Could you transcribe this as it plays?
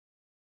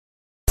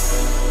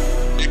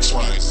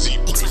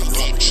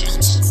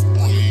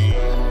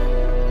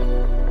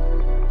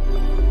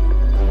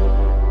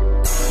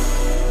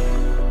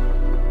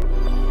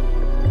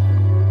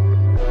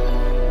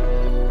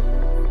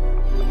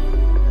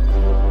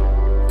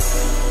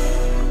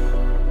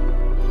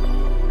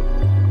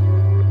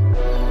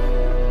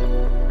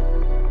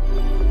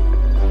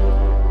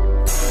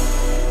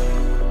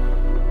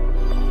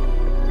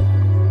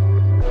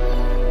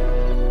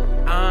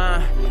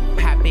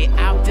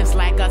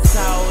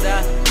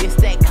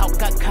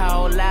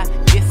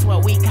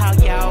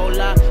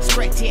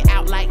stretch it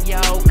out like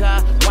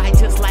yoga. White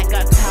just like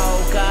a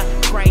toga.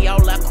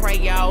 Crayola,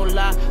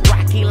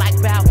 rocky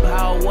like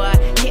Balboa.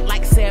 Hit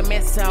like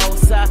Sergio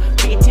Sosa.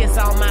 Bitches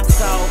on my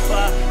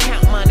sofa.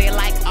 Count money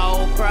like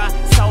Oprah.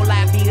 So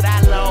la vida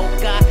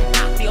loca.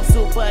 I feel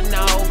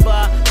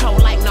supernova.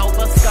 Cold like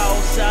Nova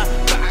Scotia.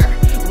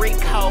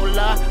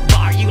 Ricola.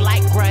 Bar you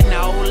like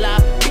granola.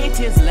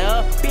 Bitches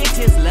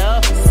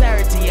love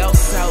Sergio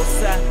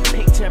Sosa.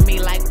 Picture me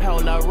like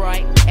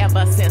Polaroid.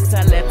 Ever since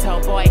a little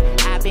boy,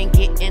 I've been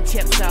getting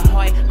chips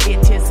ahoy.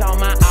 Bitches on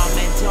my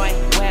almond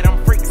joy. Where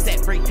them freaks at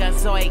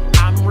Freakazoid.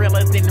 I'm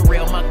realer than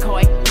real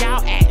McCoy.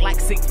 Y'all act like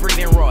Siegfried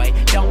and Roy.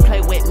 Don't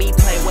play with me,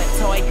 play with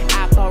toy.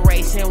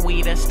 Operation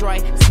we destroy.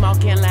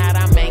 Smoking loud,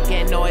 I'm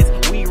making noise.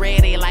 We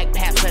ready like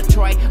Pastor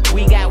Troy.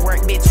 We got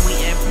work, bitch, we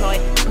employ.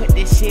 Put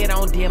this shit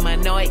on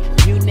Deminoid.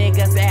 You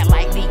niggas act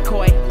like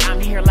decoy. I'm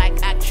here like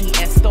Aki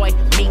Estoy.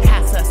 Mi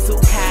casa, su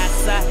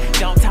casa.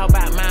 Don't talk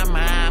about my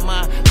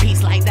mama.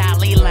 Peace like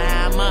Dalai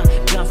Lama.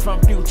 Guns from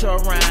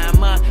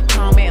Futurama.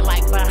 Comment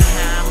like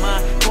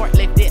Bahama.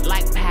 Forklift it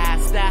like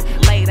pasta.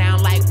 Lay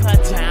down like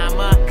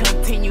pajama.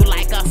 Continue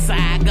like a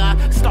saga.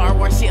 Star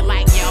Wars shit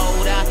like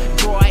Yoda.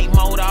 Droid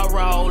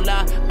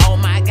Motorola. Oh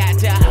my God,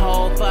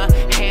 Jehovah.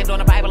 Hand on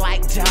the Bible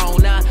like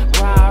Jonah.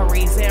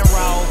 Rarries and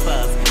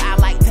Rovers. I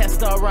like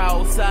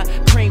Testarossa.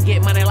 Cream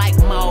get money like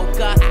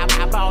mocha.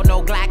 I bought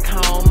no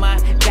glaucoma.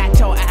 Got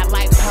your eye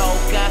like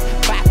poker.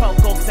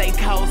 Bifocal say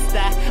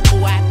coaster.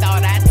 Ooh, I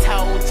thought I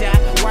told ya.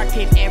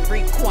 Working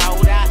every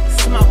quota.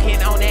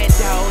 Smoking on that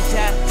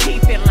Doja.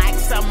 Chiefin' like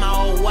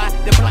Samoa.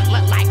 The blunt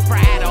look like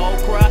fried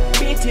okra.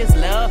 Bitches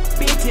love